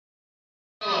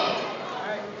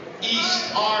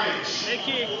East Orange,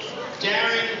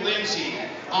 Darren Lindsay.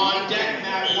 On deck,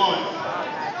 mat 1.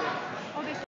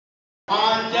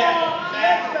 On deck,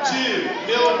 mat 2,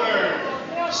 Milburn,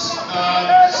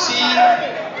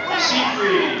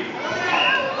 Seafried,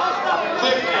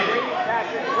 Clifton,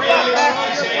 Felix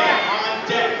Isaiah. On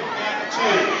deck, mat 2.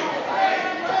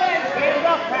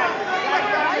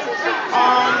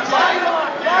 On deck,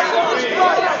 mat 3,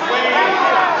 Wayne,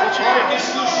 Marcus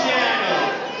Luciano,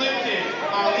 Clifton,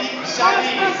 Malik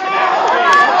Saeed, mat 3.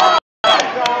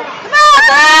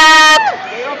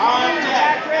 On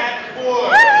deck, mat 4,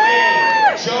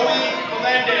 Wayne, Joey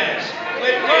Melendez,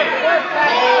 Clifton,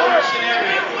 Cole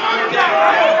Mercenary. On deck,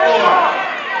 mat 4.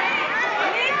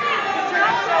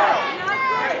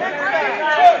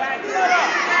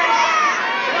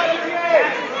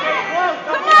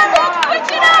 Come on, Luke,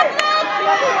 switch it up,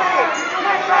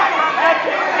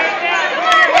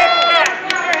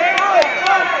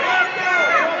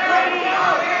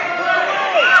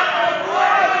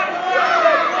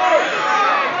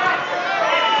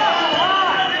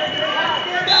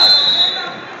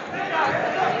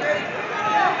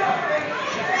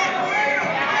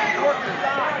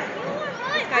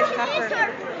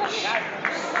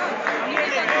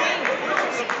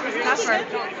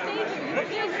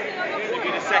 It'll be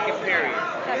the second period.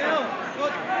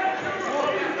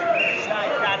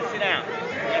 Gotta sit down.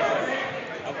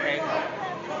 Okay.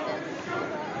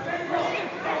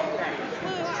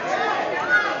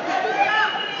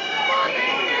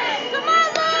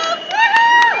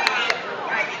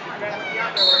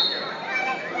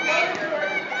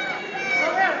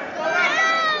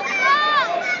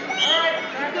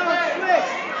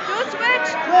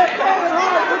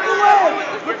 Come on,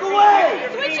 Luke! Look away!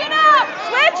 Switch it up!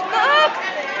 Switch, Luke!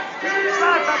 Come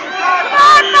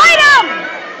on, fight him!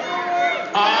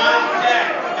 On deck,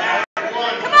 mat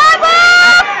 1. Come on,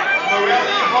 Luke!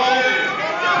 Morelli Holden,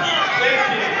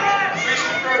 Clifton,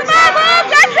 Christopher. Come on, Luke,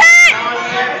 that's it! On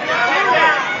deck, mat 1.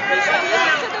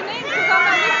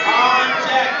 On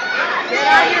deck, Get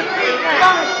on your feet! Come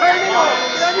on, turn it over!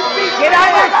 Get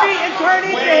on your feet and turn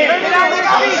it in! Get on your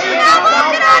feet!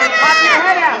 Pop your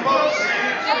head out!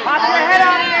 Pop your head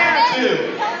out there!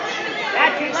 2.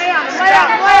 That's it, lay on him, lay on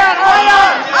him, lay on him, lay on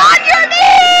him! On your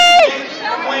knees!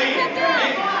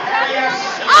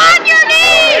 On your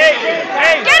knees!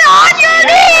 Get on your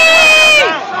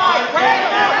knees!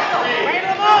 Wait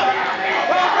him up!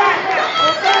 Go back now!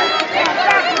 Go back! Take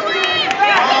back! Squeeze!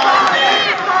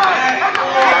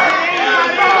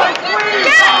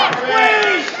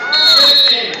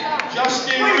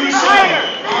 Justin Russo. On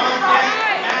deck,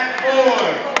 mat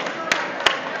 4.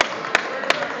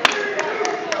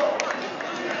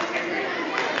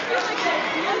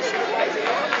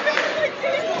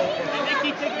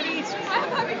 I'm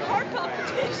having heart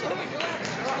palpitations.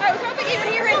 I was hoping you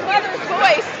would hear his mother's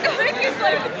voice. Ricky's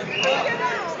like,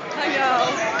 I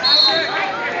know.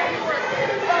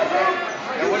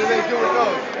 What do they do with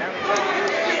those?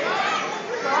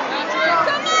 Come on,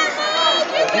 Luke!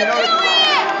 You can do it!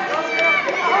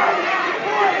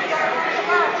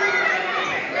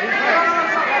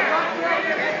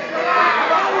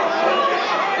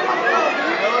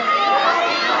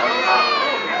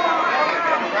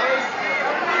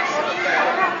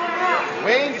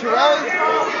 Wayne, Torelli? You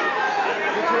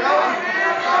Torelli?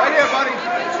 Right here, buddy.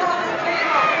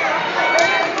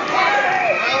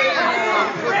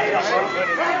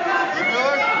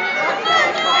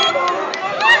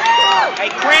 Hey,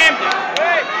 crammed it.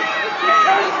 Hey!